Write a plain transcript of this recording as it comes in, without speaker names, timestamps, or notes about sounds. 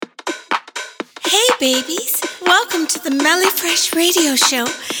Hey babies, welcome to the Melly Fresh Radio Show,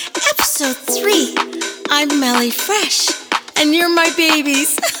 episode 3. I'm Melly Fresh, and you're my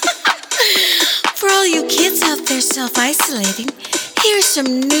babies. For all you kids out there self-isolating, here's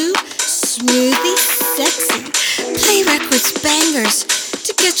some new, smoothie, sexy, Play Records bangers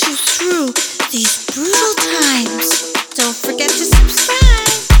to get you through these brutal times. Don't forget to subscribe.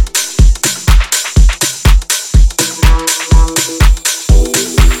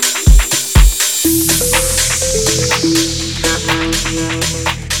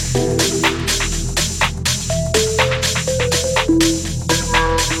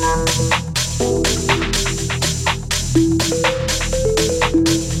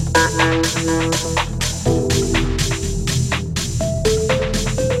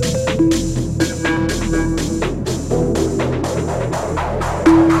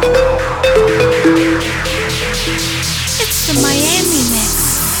 It's the Miami Mix.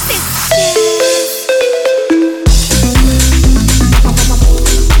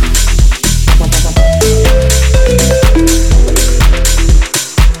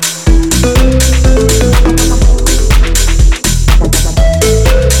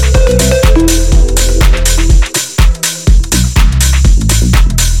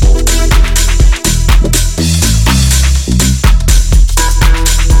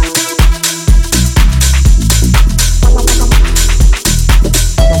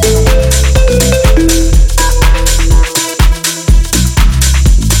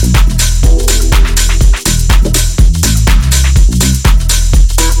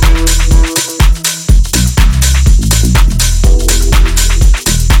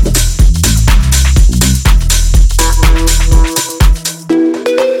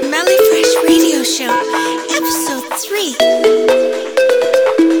 Episode 3.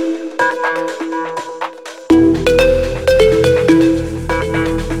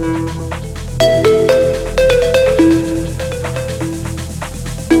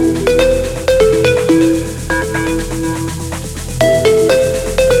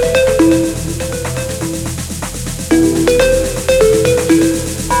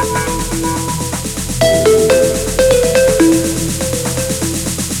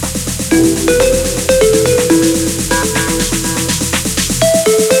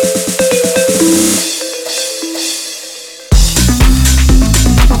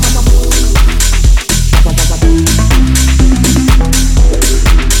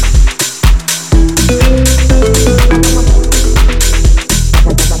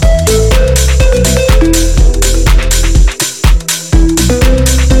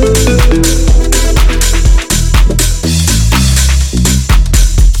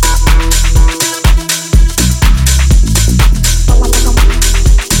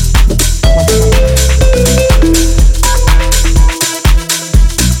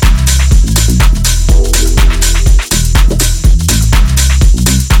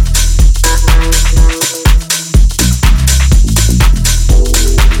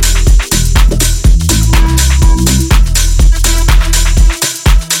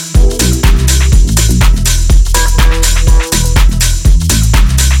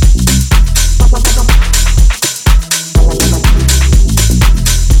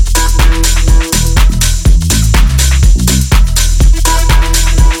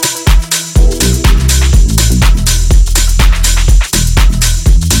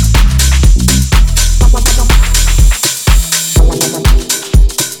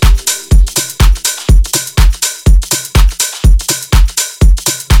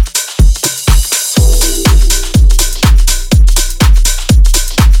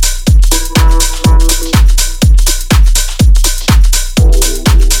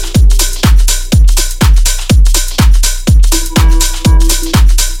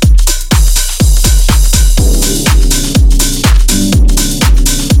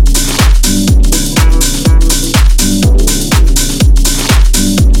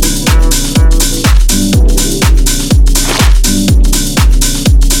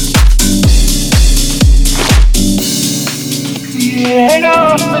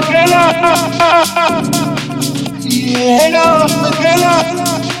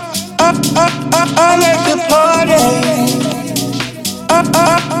 I like to party.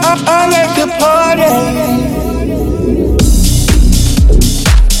 I like to party.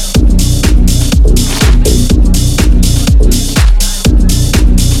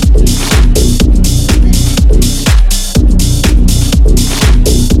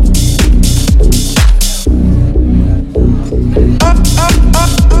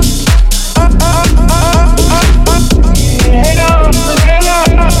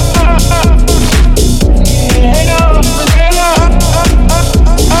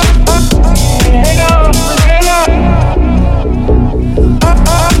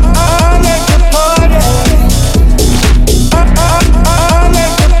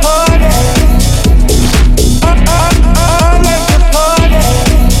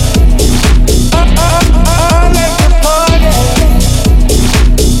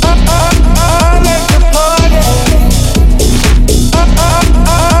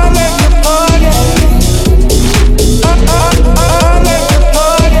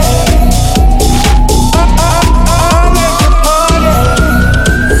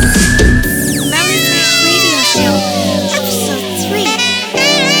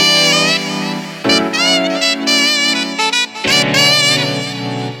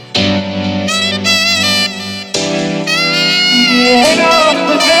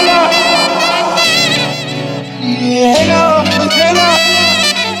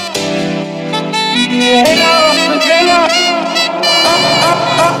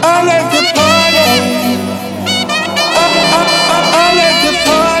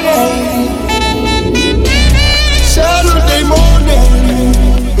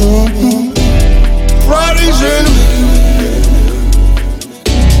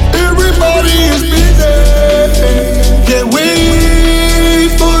 can't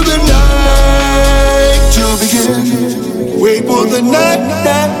wait for the night to begin. Wait for the night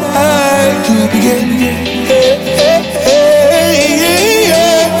to begin. Hey, hey, hey,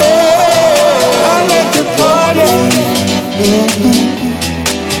 yeah. I like to party.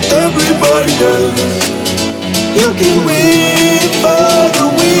 Everybody does. You can wait for the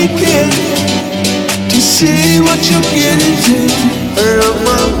weekend to see what you're getting to.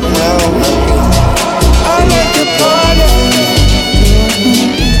 I like to party.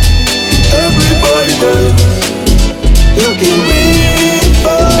 Everybody does. You can wait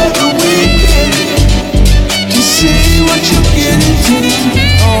for the weekend to see what you're getting to.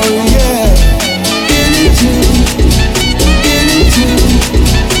 Oh yeah, getting to, getting to,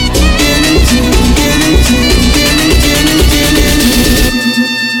 getting to, getting to, getting to.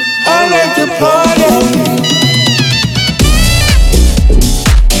 I like to party.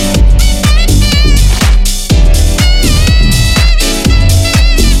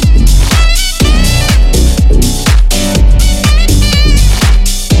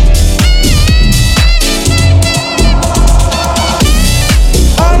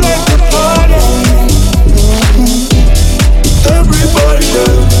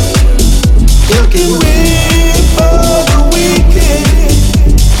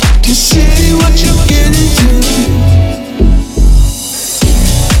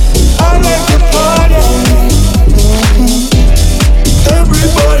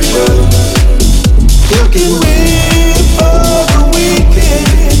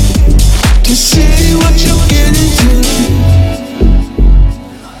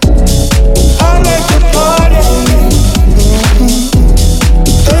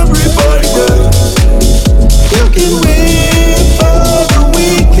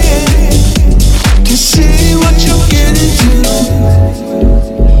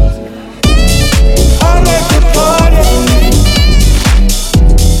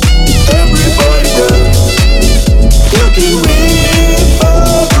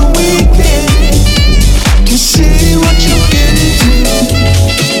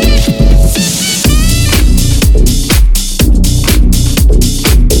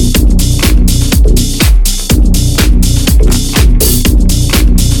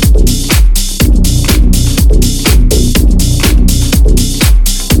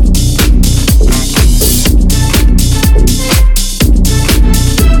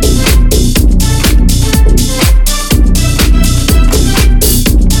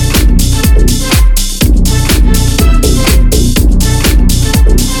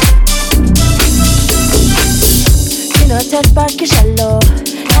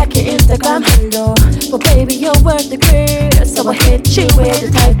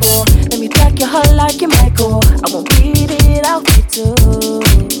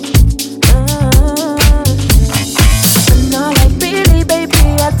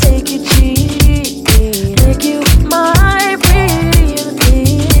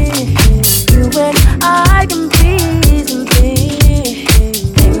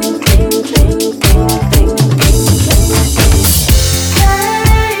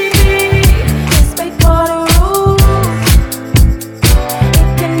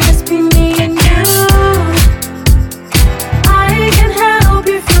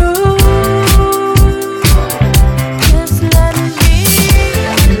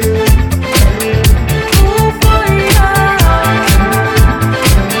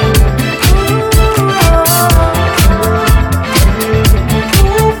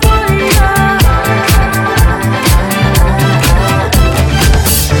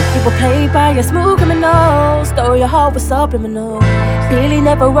 Subliminal. Really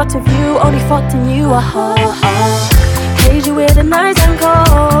never rocked with you, only fucked in you. Played you with the nights and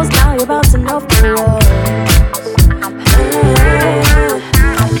calls. Now you're bouncing off the walls.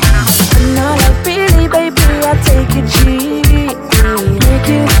 And now like really, baby, I take you cheap. Make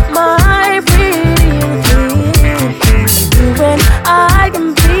you my pretty thing. You and I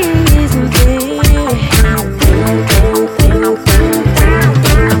can please and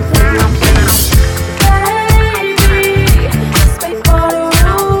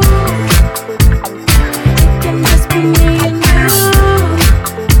me and you.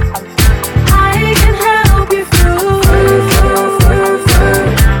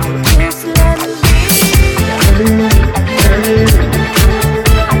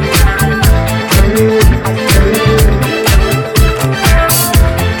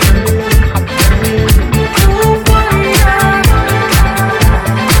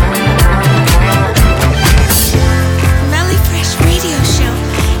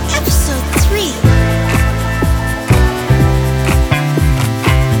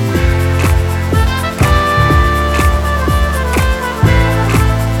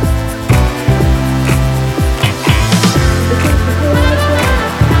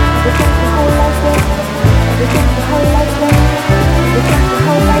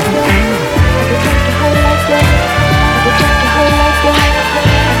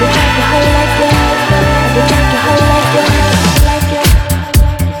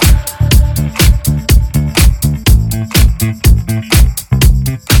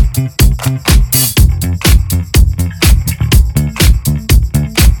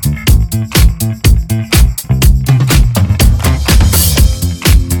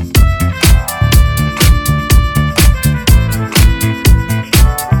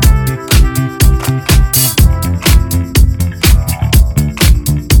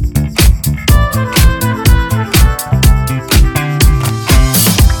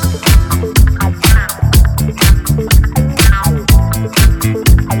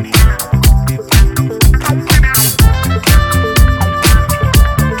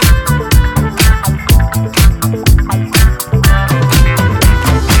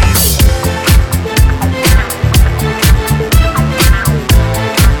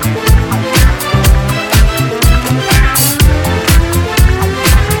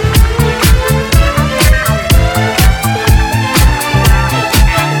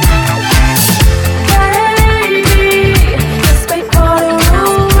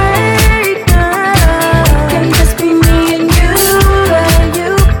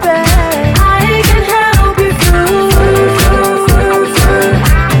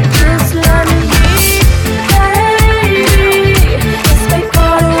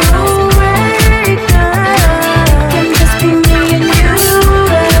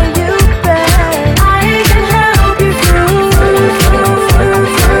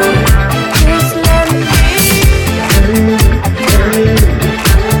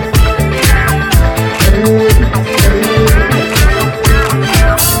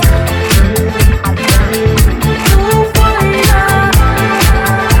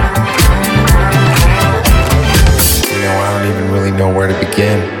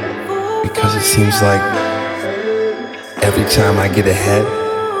 begin, because it seems like every time I get ahead,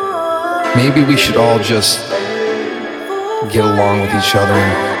 maybe we should all just get along with each other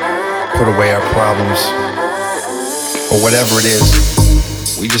and put away our problems, or whatever it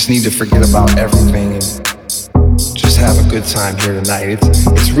is. We just need to forget about everything and just have a good time here tonight.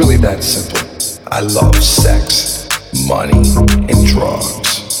 It's really that simple. I love sex, money, and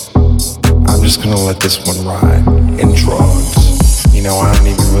drugs. I'm just gonna let this one ride. And drugs. You know, I don't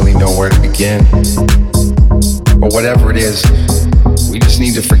even really know where to begin. But whatever it is, we just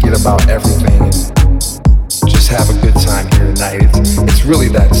need to forget about everything and just have a good time here tonight. It's really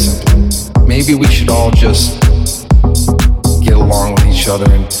that simple. Maybe we should all just get along with each other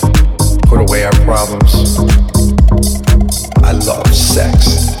and put away our problems. I love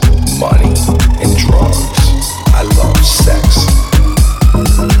sex, money, and drugs. I love sex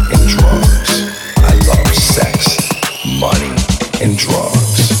and drugs. I love sex, money, and drugs.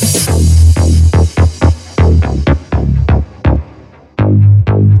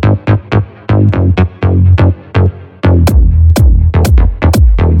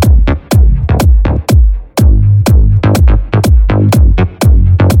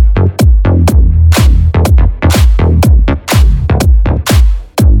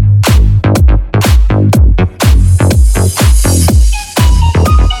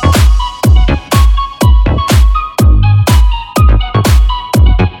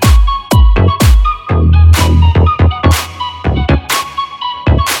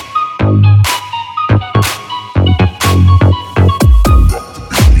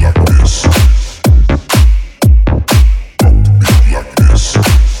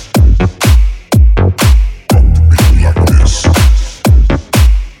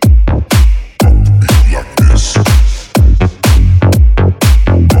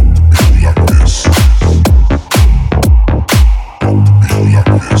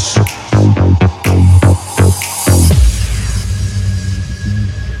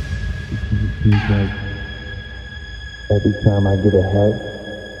 Every time I get ahead,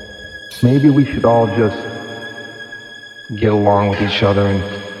 maybe we should all just get along with each other and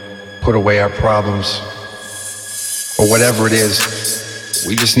put away our problems, or whatever it is.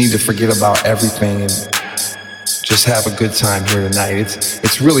 We just need to forget about everything and just have a good time here tonight.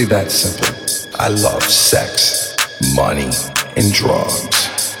 It's really that simple. I love sex, money, and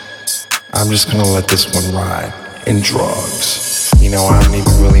drugs. I'm just gonna let this one ride. And drugs. You know, I don't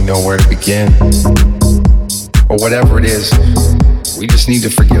even really know where to begin. Or whatever it is, we just need to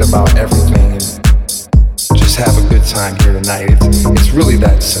forget about everything and just have a good time here tonight. It's really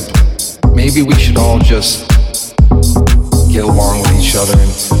that simple. Maybe we should all just get along with each other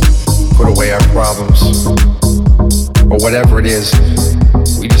and put away our problems. Or whatever it is,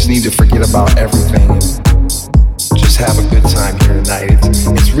 we just need to forget about everything and just have a good time here tonight.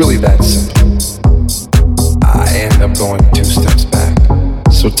 It's really that simple. I end up going 2 steps back.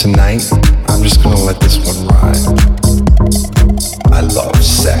 So tonight, I'm just gonna let this one ride. I love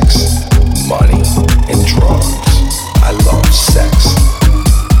sex, money, and drugs. I love sex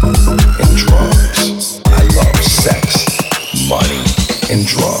and drugs. I love sex, money, and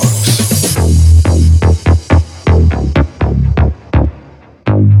drugs.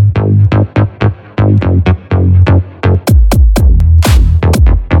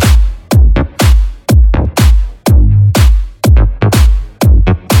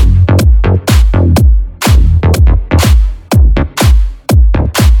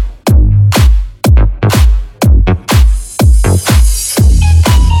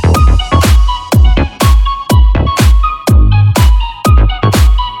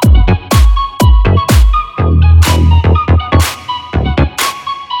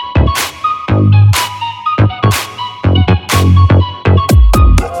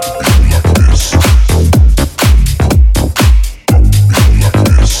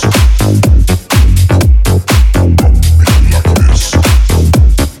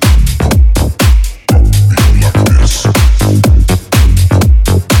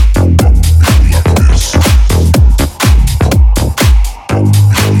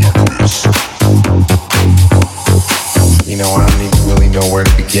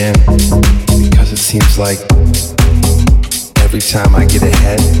 Like every time I get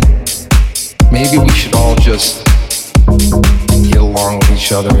ahead, maybe we should all just get along with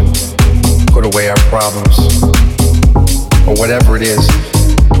each other and put away our problems, or whatever it is.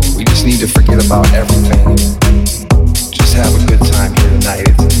 We just need to forget about everything and just have a good time here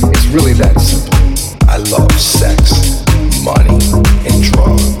tonight. It's really that simple. I love sex, money, and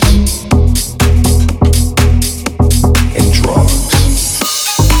drugs. And drugs.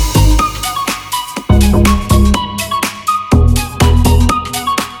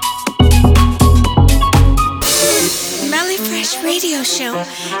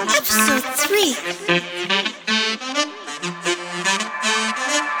 Episode 3.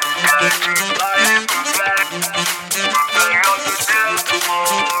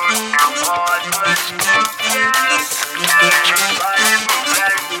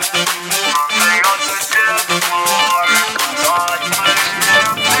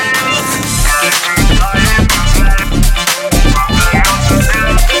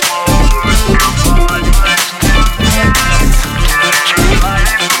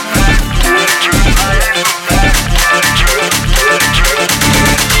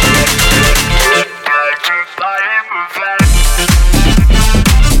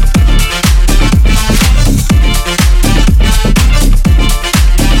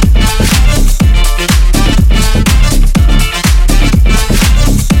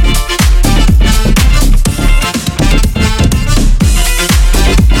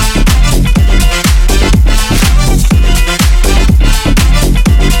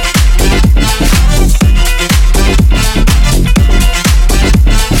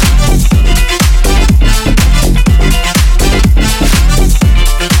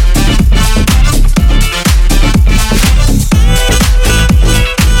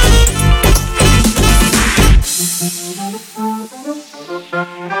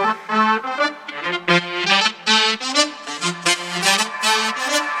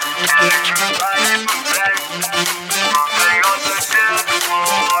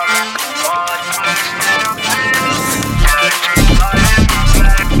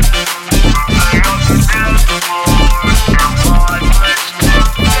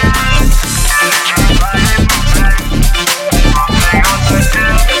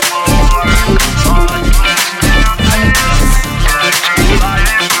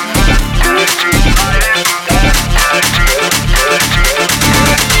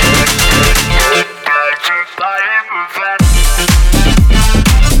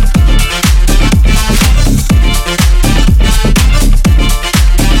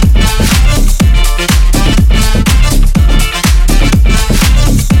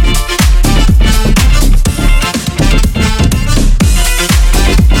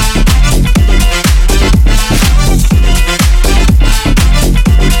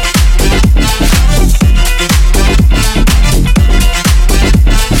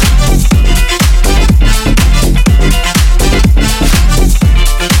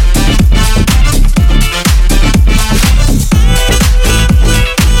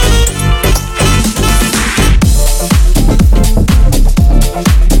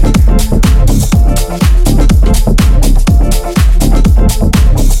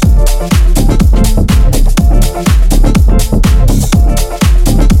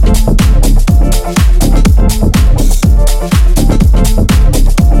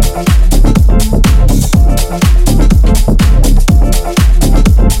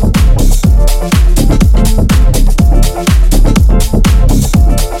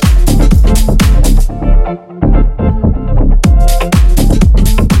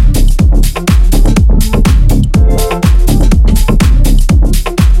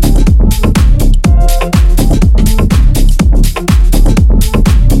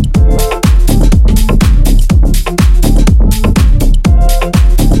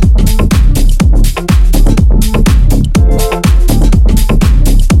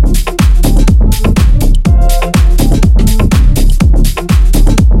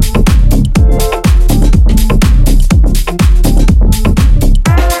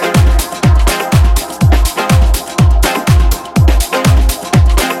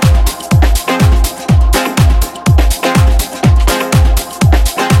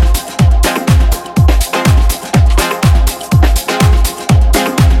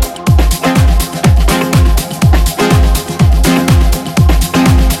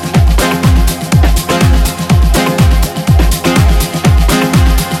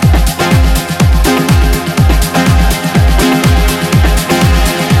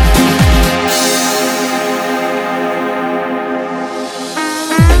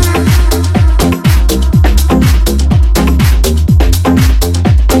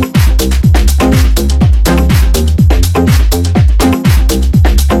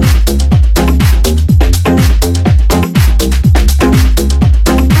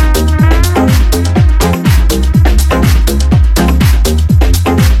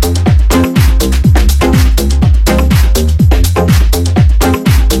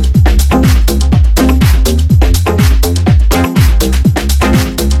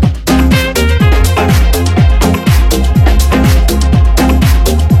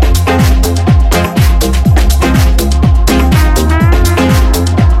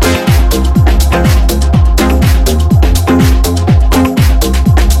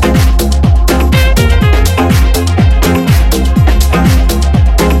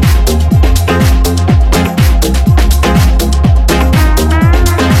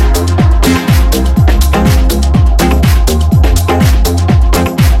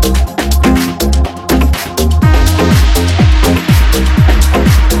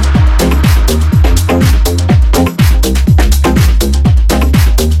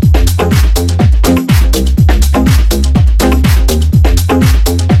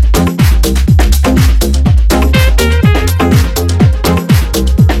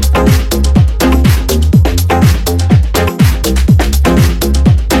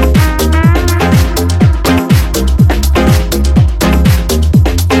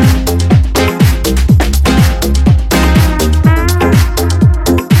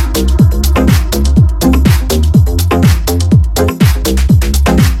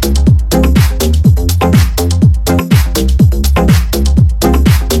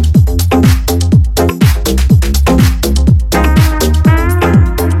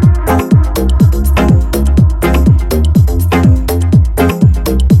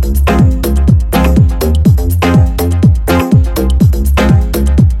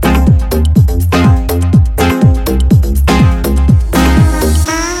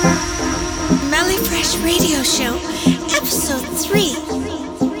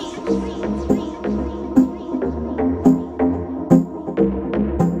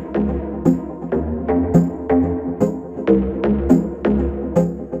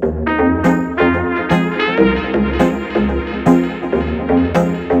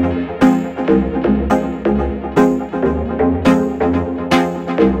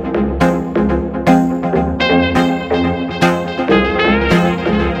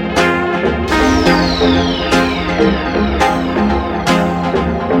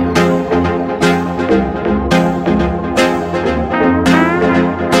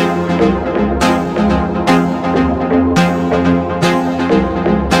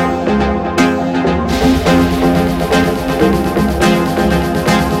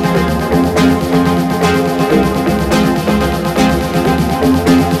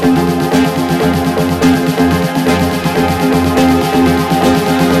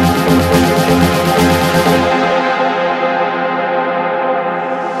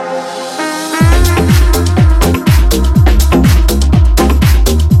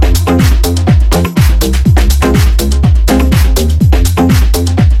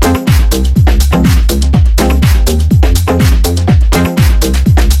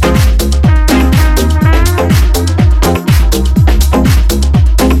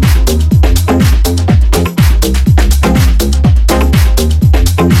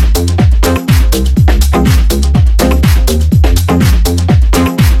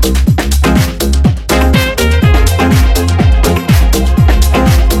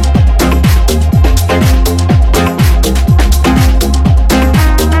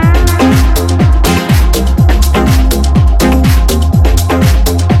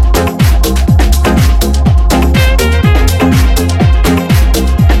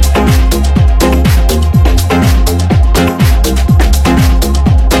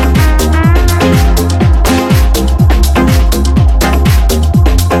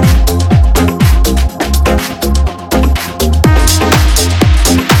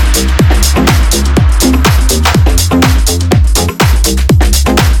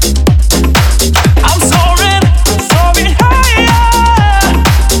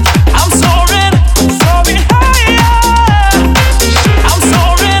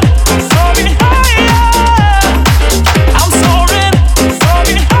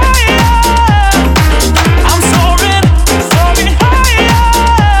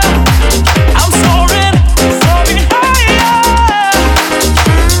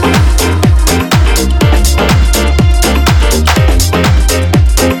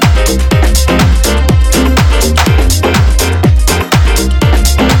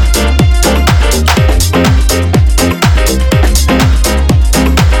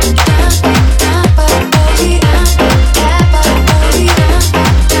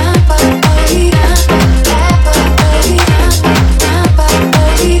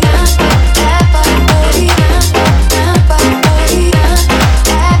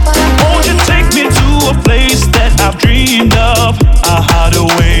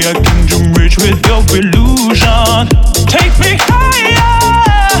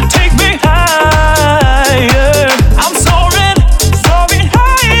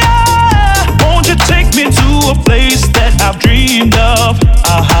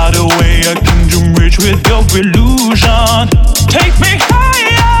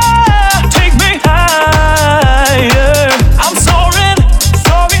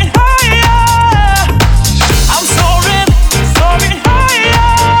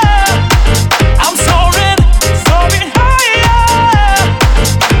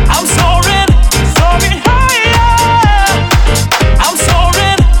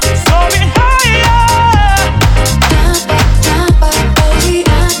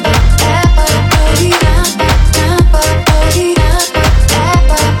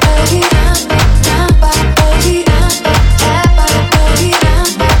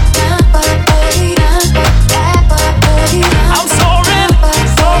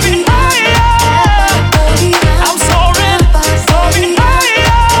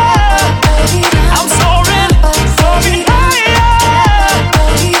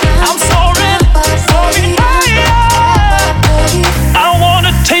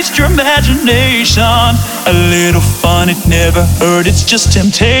 A little fun, it never hurt, it's just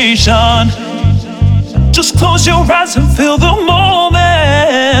temptation. Just close your eyes and feel the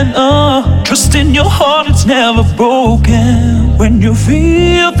moment. Trust in your heart, it's never broken. When you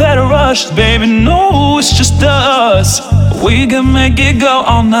feel that rush, baby, no, it's just us. We can make it go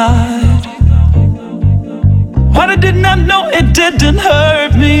all night. What I did not know, it didn't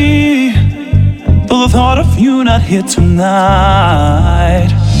hurt me. But the thought of you not here tonight.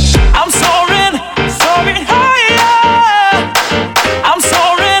 I'm soaring, soaring higher. I'm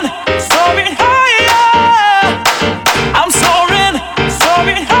soaring, soaring higher. I'm soaring,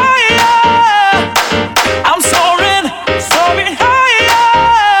 soaring higher. I'm soaring, soaring higher.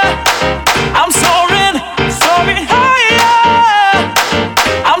 I'm soaring, soaring higher.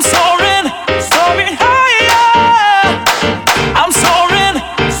 I'm soaring, soaring higher. I'm soaring,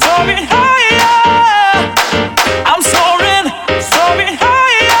 soaring higher. I'm soaring, soaring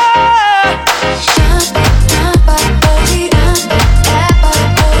higher.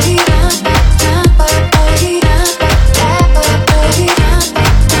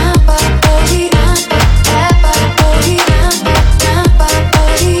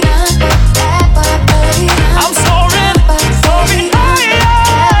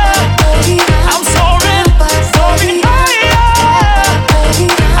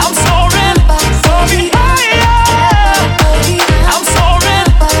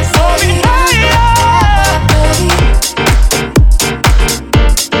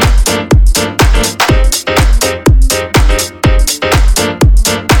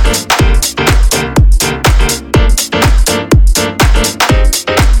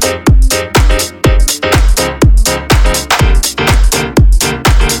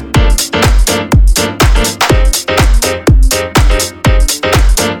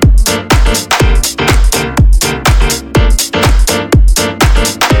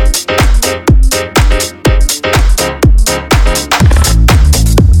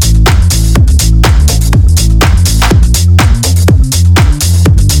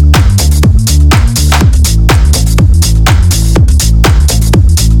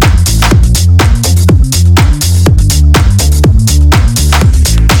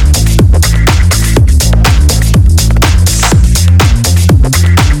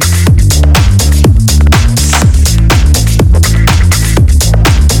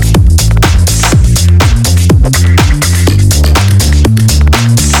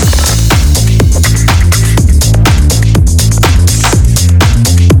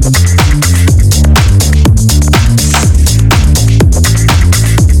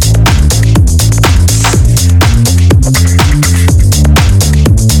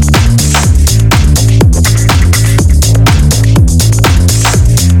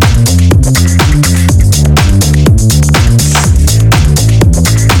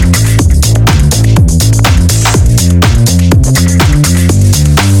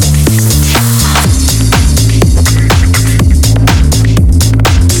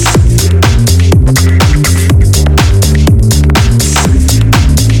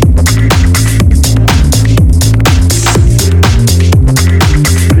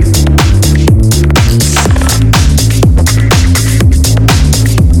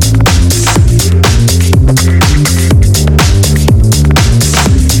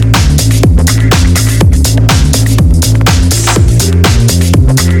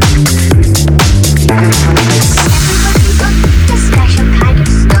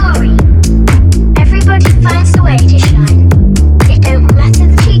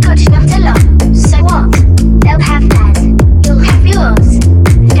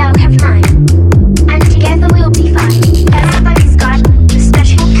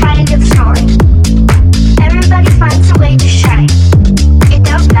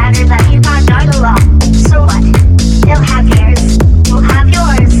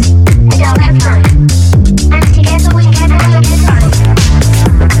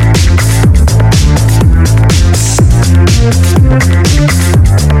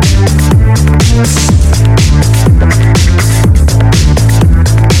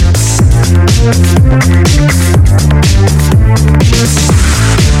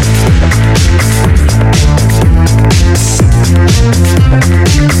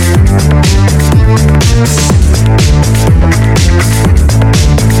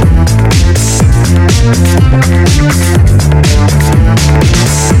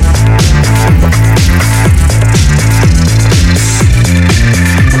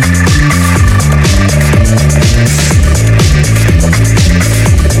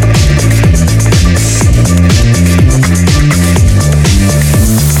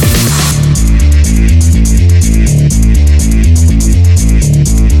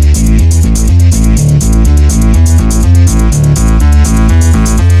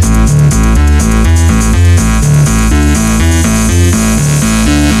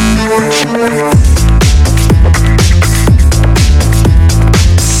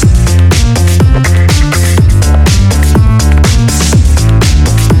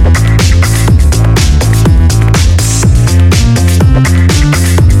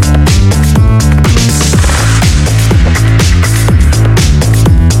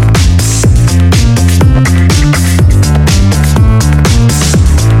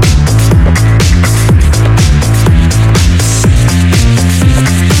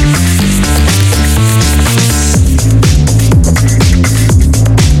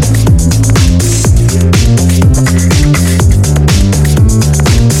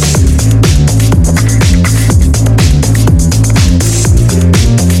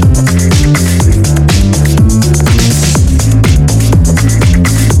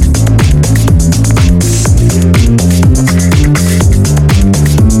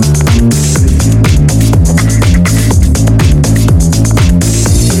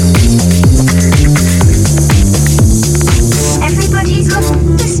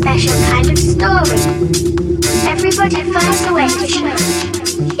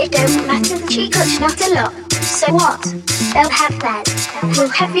 cheat coach, not a lot. So what? They'll have that. We'll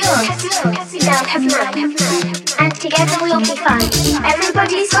have yours. They'll have mine. And together we'll be fine.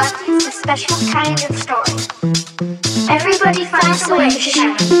 Everybody's got a special kind of story. Everybody finds a way to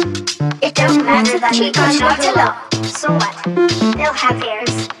share. It don't matter that cheat coach, not a lot. So what? They'll have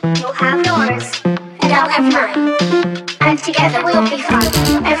theirs. You'll have yours. And I'll have mine. And together we'll be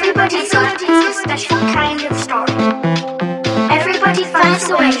fine. Everybody's got a special kind of story. Everybody finds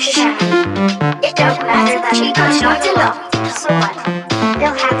a way to share. It don't matter that cheat coach, not a lot. So what?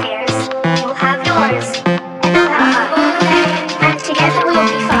 They'll have theirs. You'll have yours. And I'll have mine. And together we'll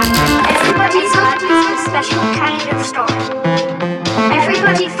be fine. Everybody's got a special kind of story.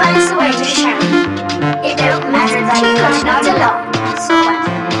 Everybody finds a way to share. It don't matter that cheat coach, not a lot. So what?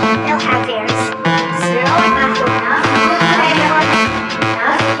 They'll have theirs.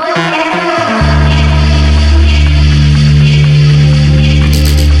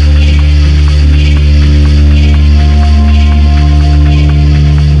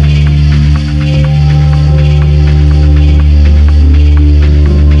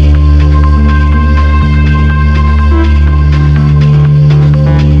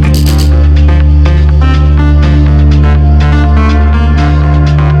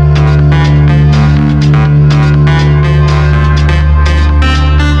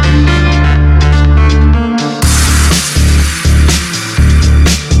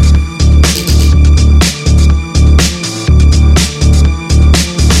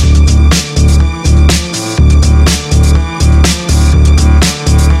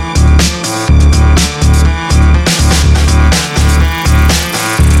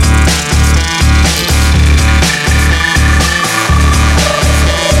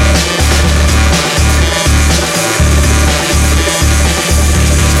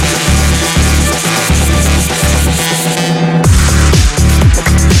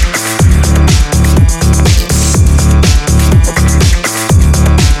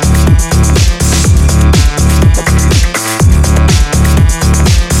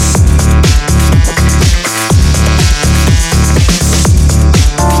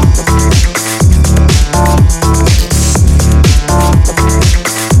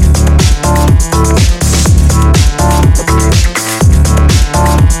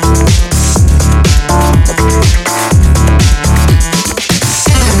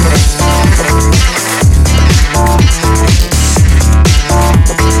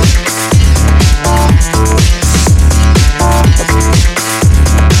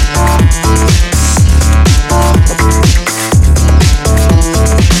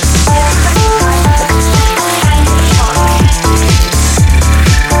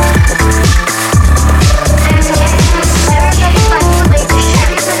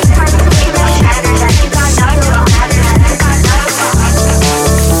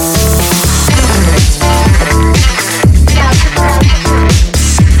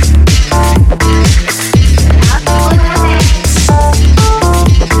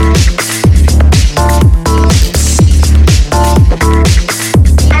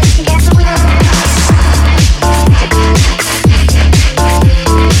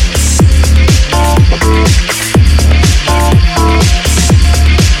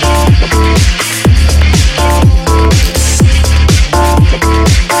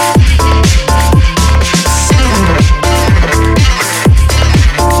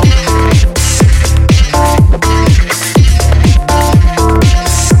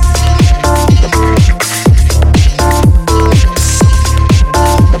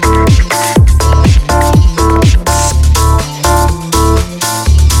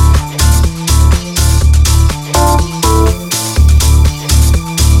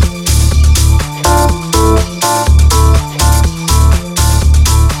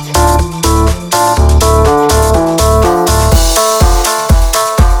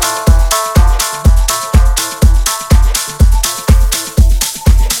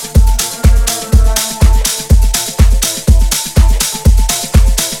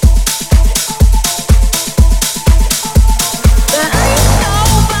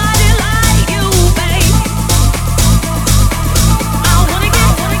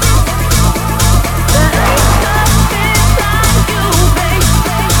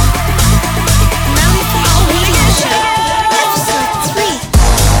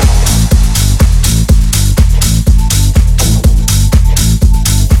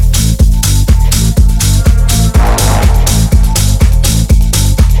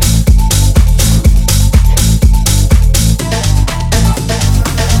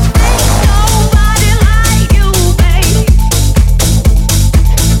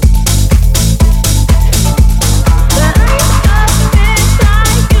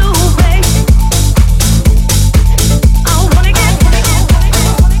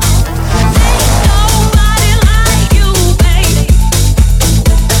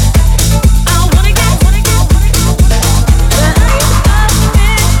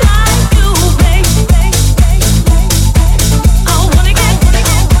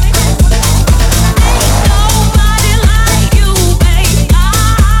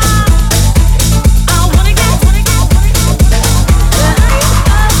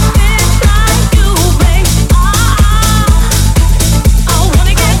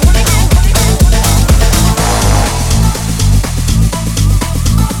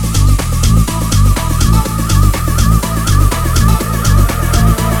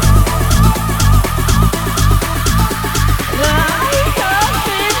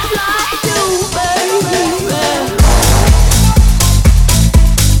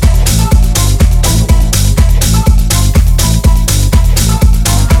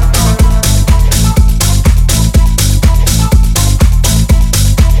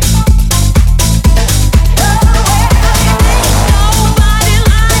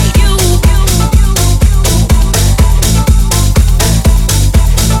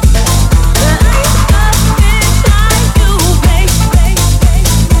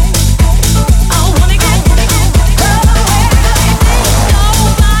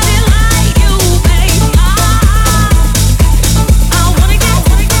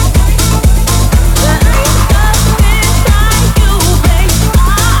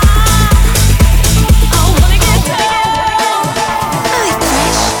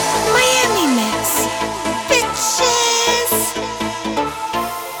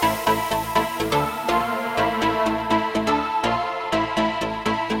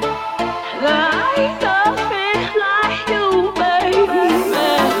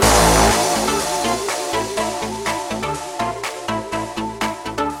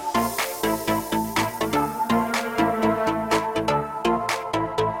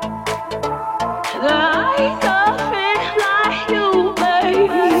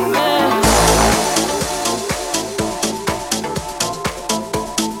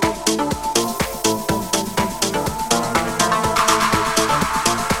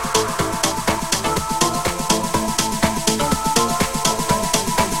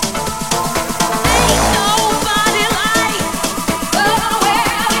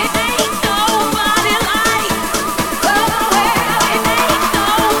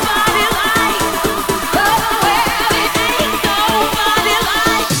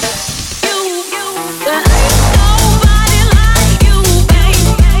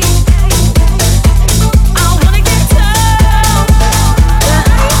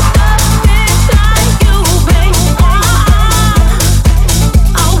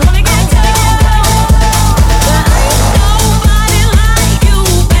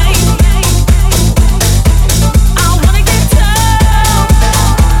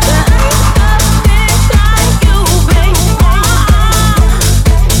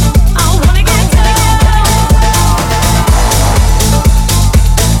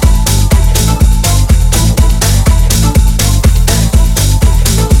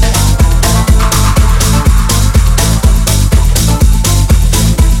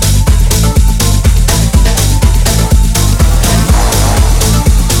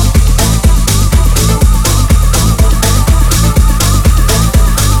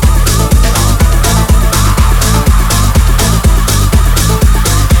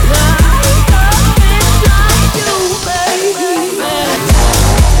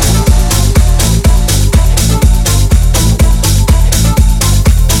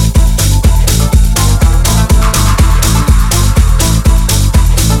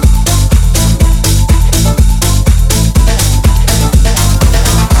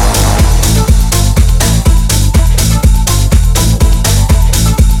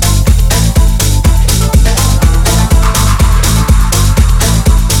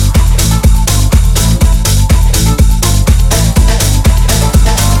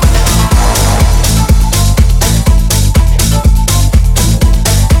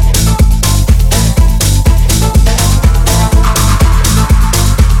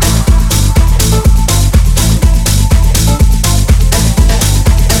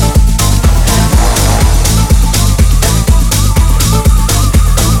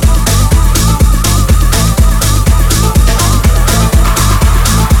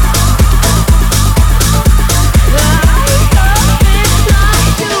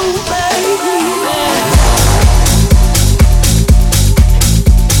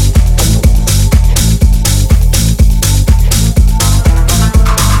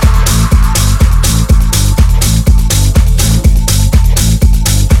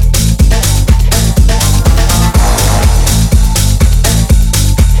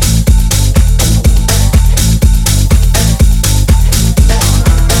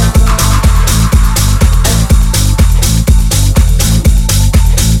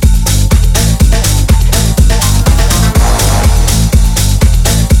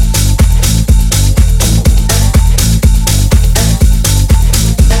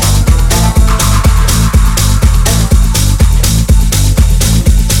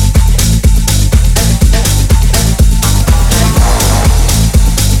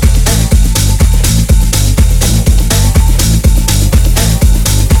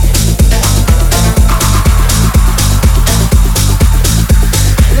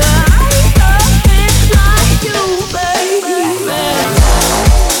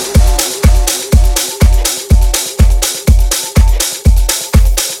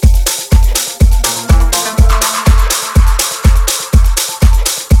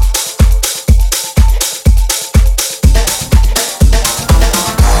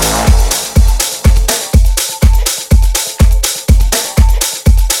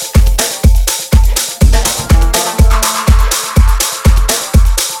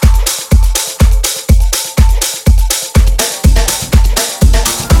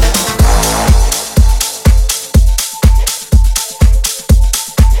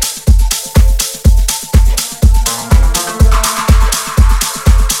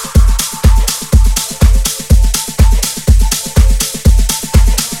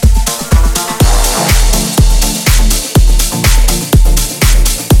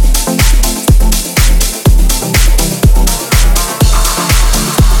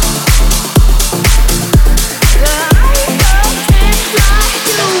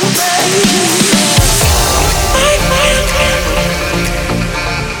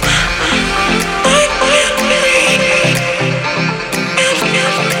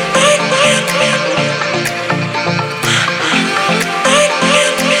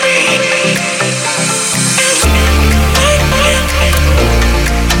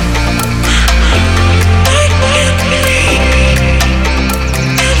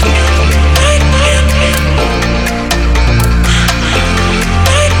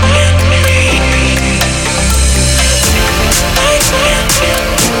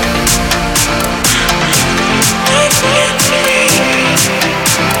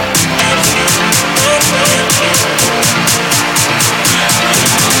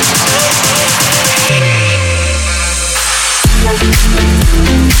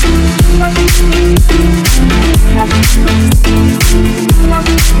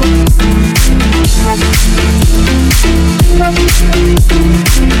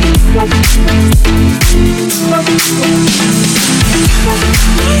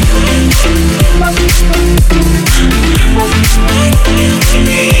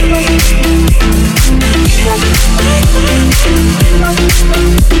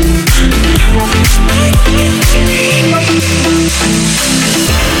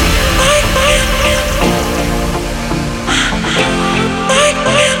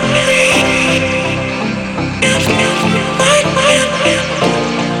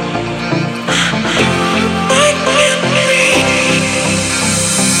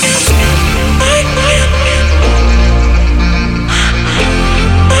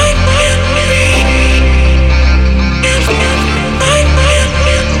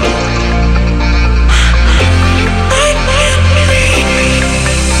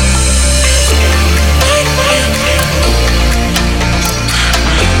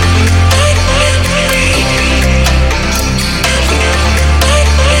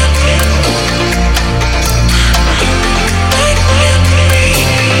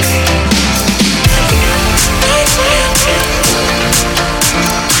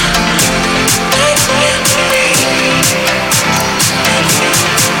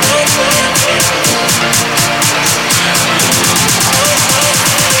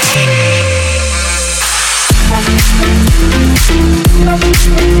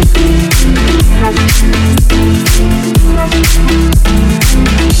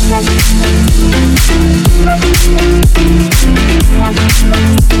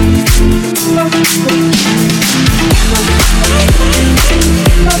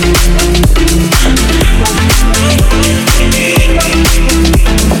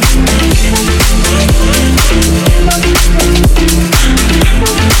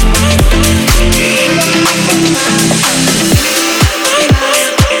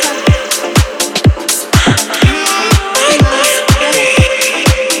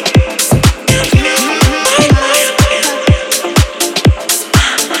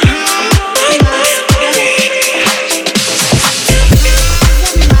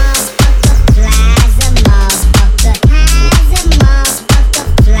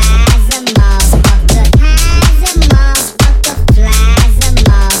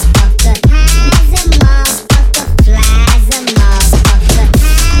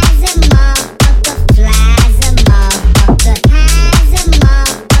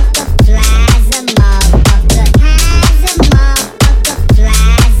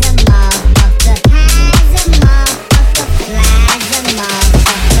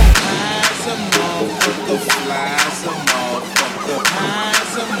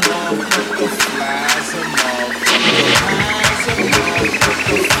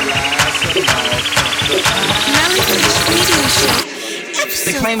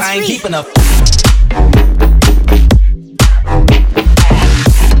 They claim I ain't deep enough.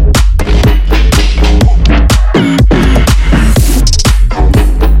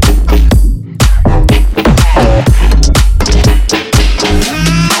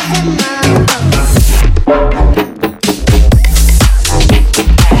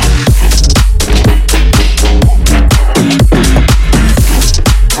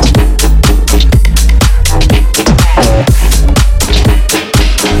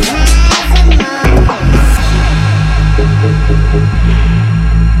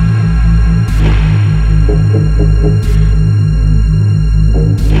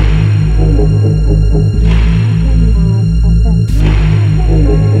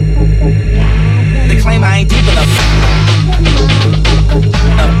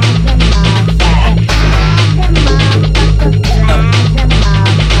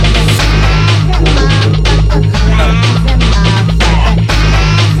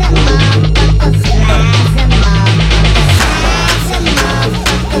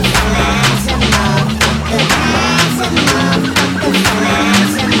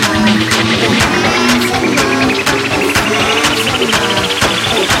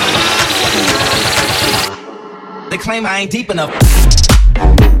 Claim I ain't deep enough.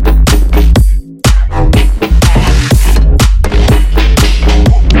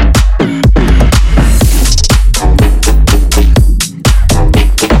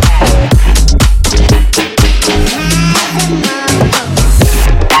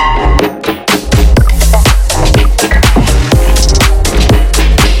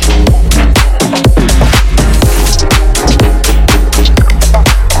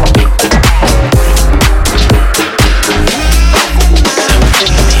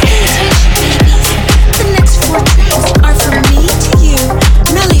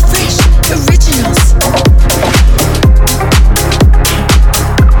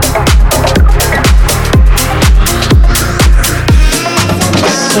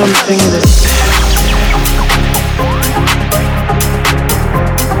 Something in the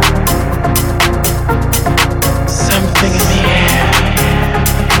something in the air.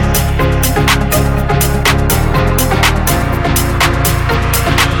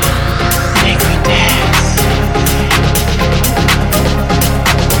 Make me dance.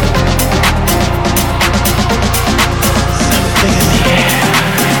 Something in the air.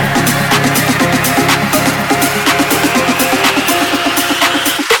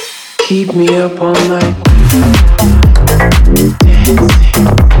 Keep me up all night. Dancing.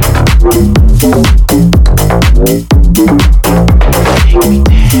 Make me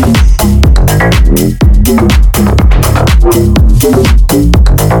dance.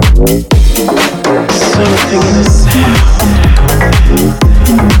 Something in the sound. Make me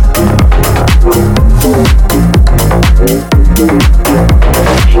dance.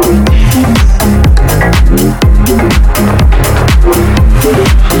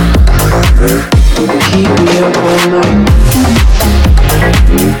 Keep me up all night.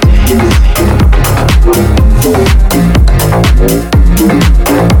 Dancing.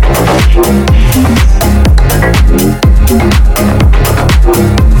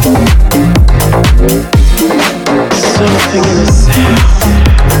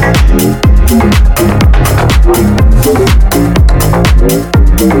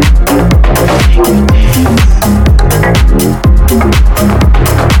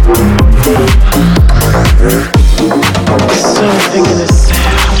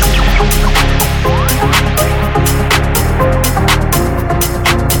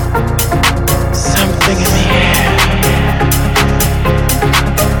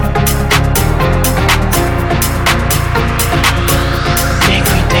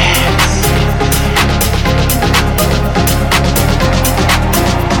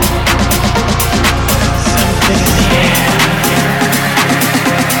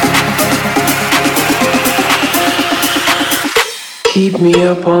 keep me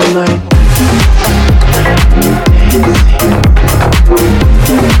up all night.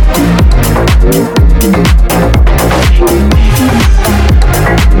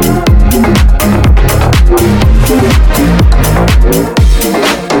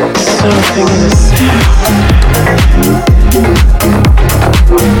 Something in the sound.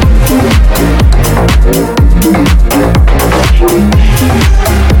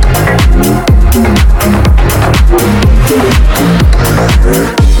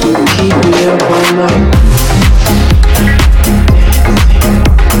 Keep me up all night.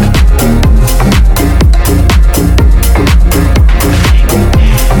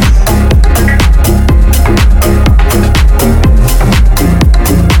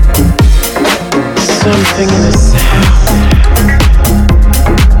 Something in the sound.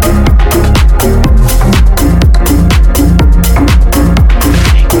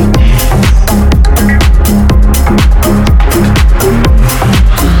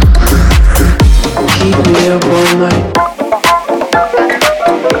 Keep me up all night.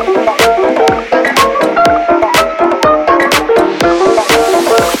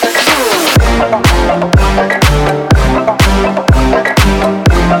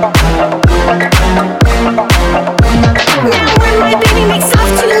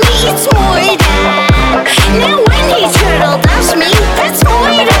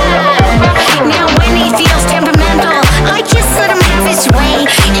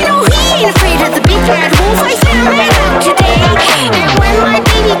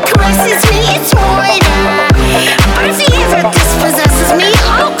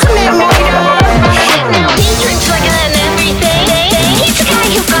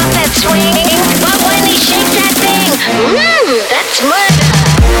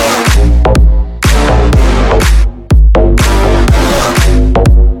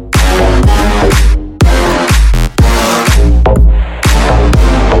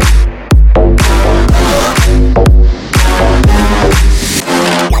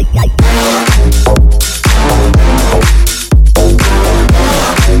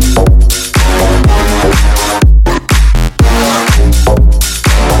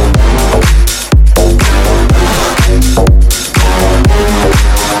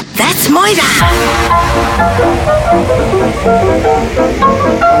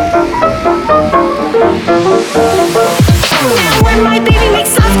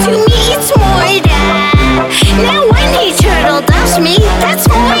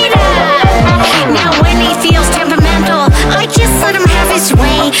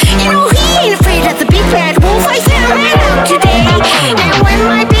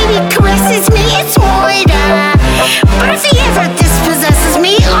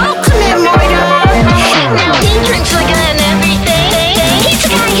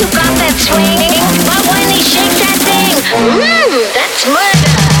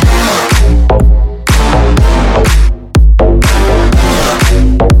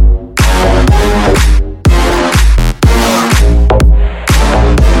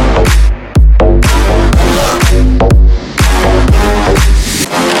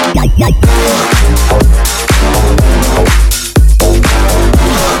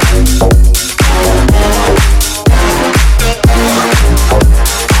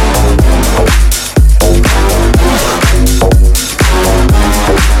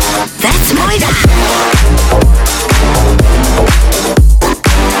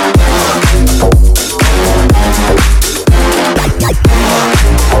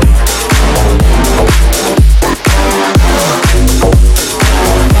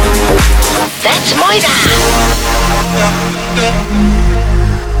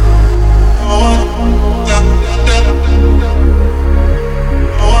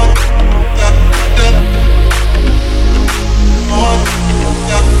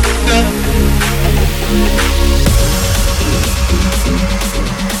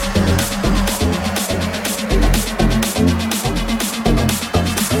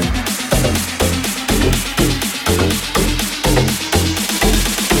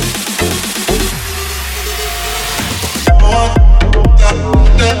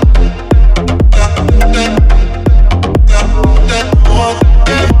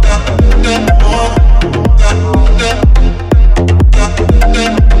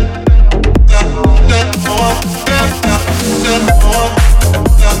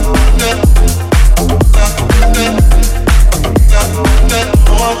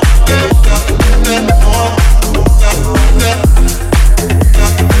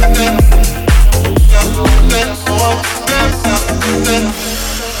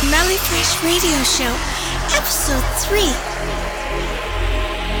 Show, Episode 3.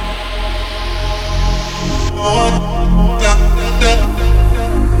 Oh,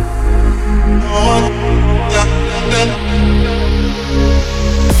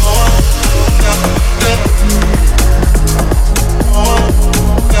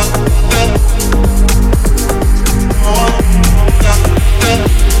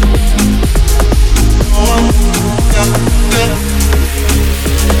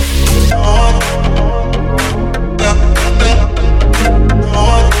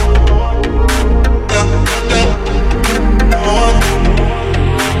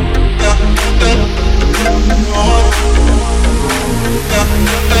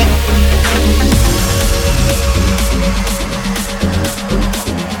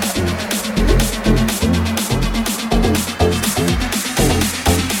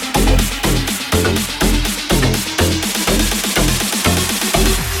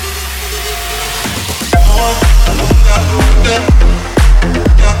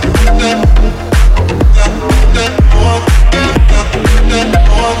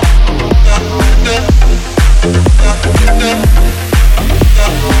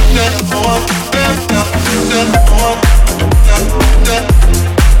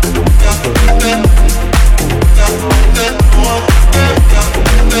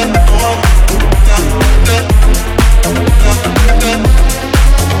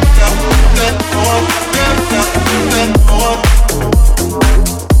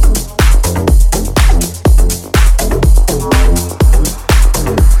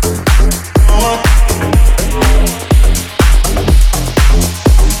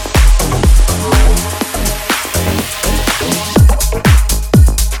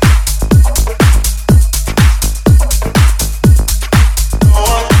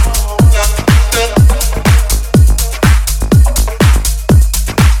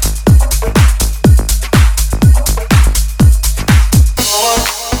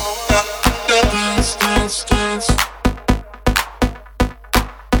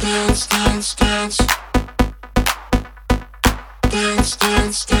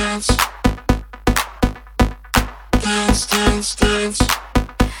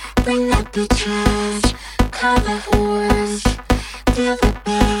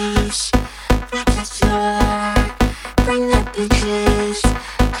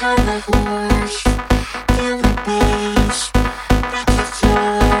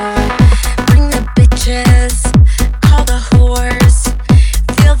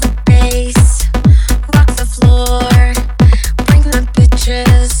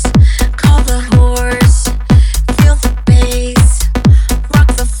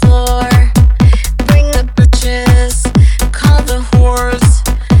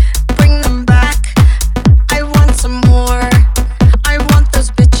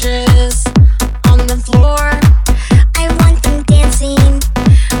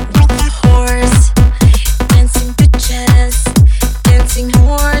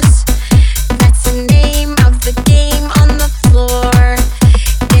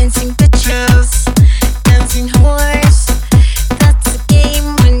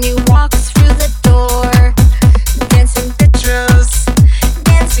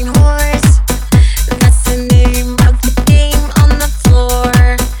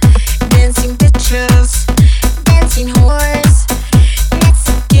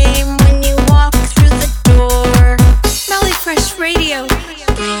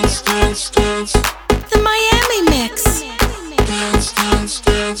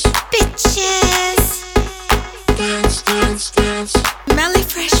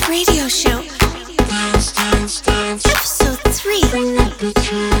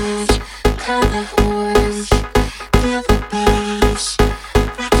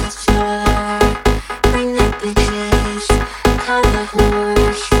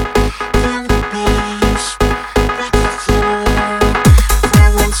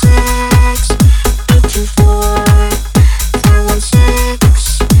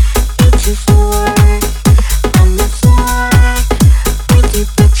 Before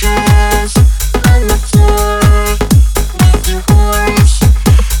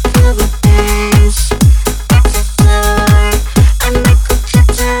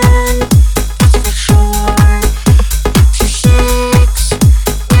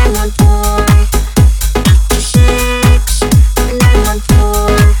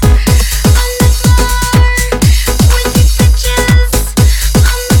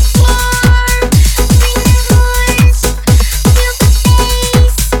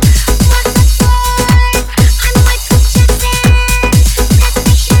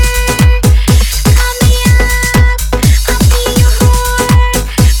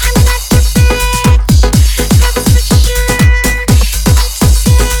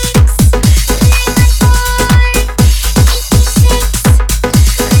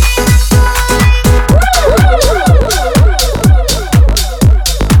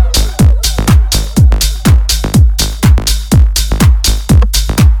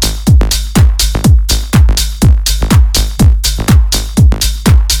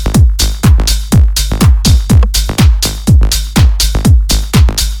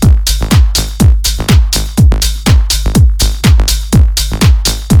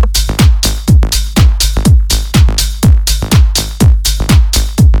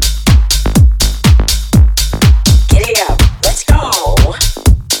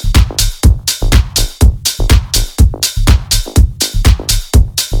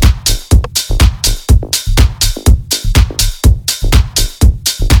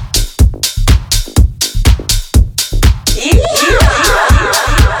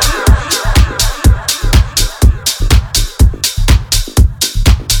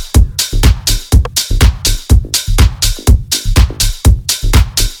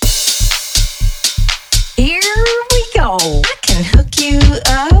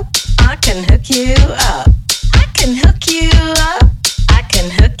can hook you up. I can hook you up. I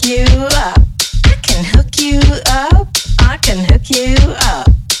can hook you up. I can hook you up. I can hook you up.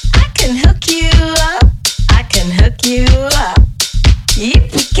 I can hook you up. I can hook you up.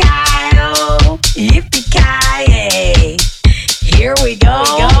 Yippee-ki-yo, yippee-ki-yay. Here we go.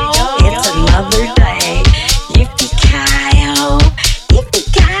 It's another day. Yippee-ki-yo,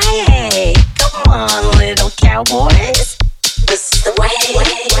 yippee-ki-yay. Come on, little cowboys. This is the way.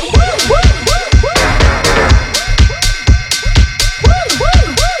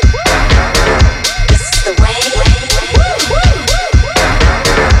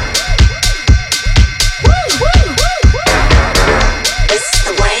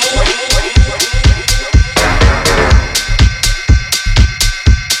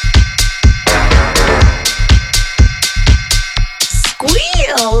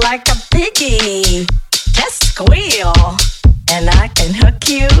 Like a piggy, just squeal, and I can hook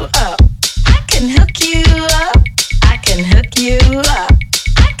you up. I can hook you up. I can hook you up.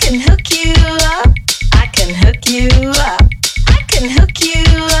 I can hook you up. I can hook you up. I can hook you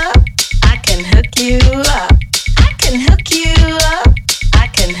up. I can hook you up. I can hook you up. I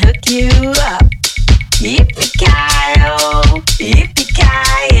can hook you up. Yippee-ki-yo,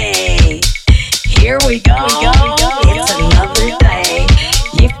 yippee-ki-yay. Here we go. It's another day.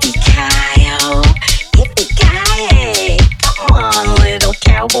 Yippee-ki-yo, yippee-ki-yay. Come on, little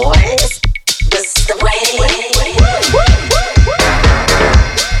cowboys. This is the way.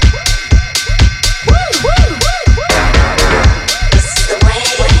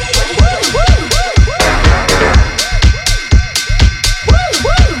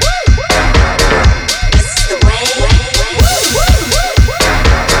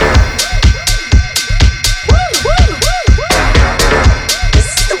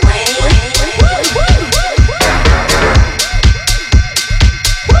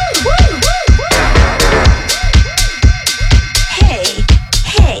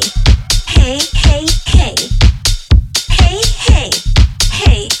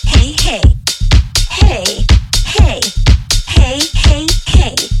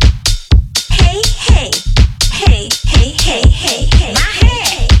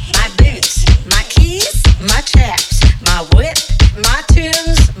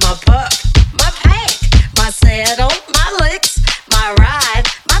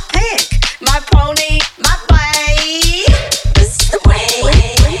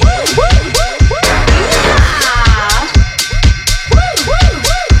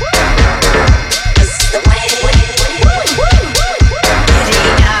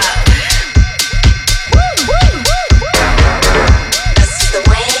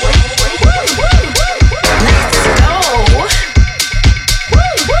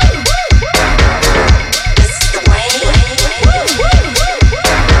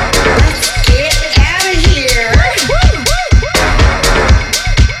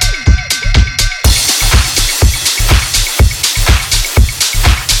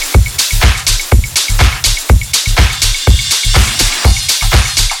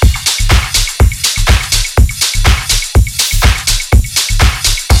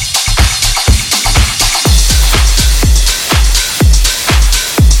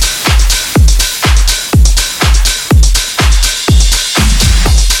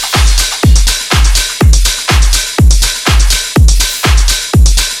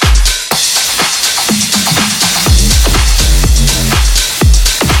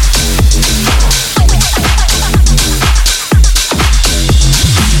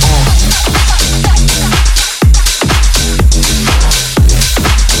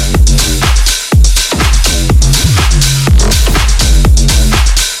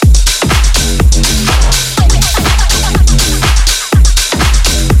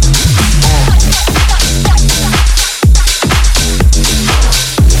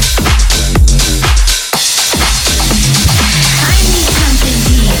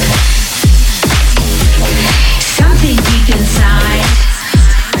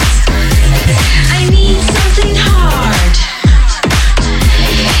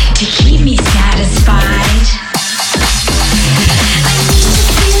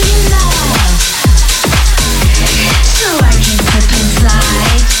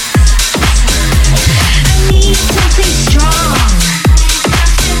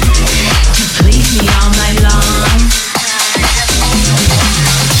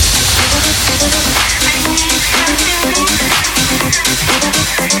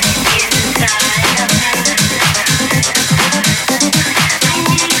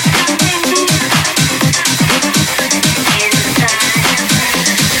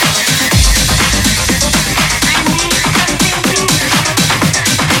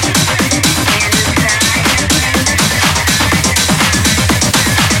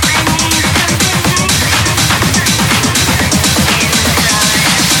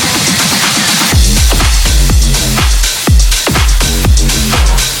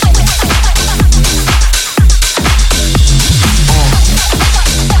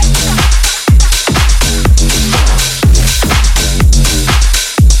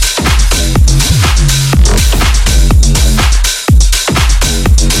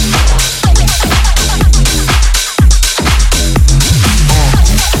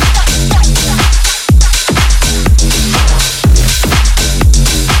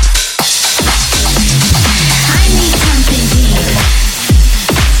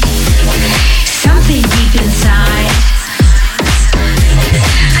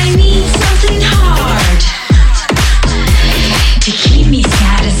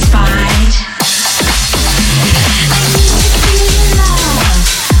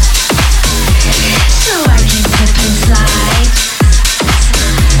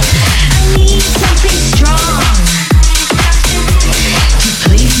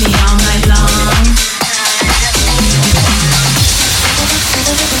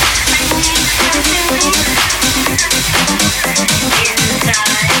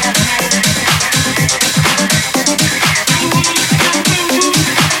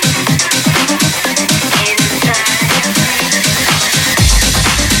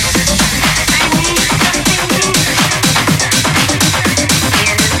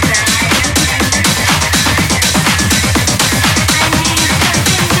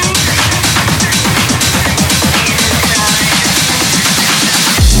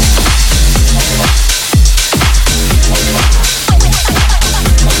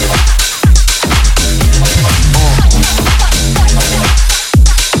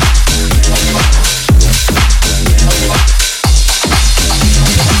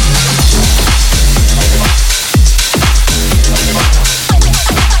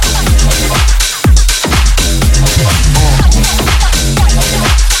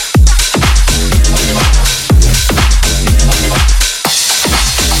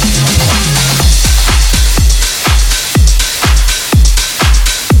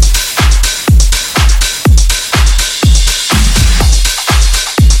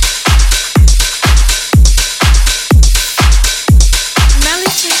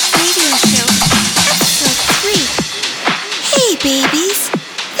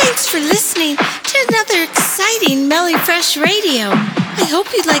 Fresh Radio. I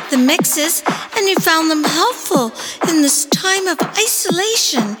hope you liked the mixes and you found them helpful in this time of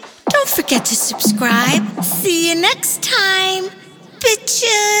isolation. Don't forget to subscribe. See you next time,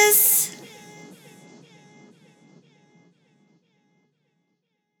 bitches.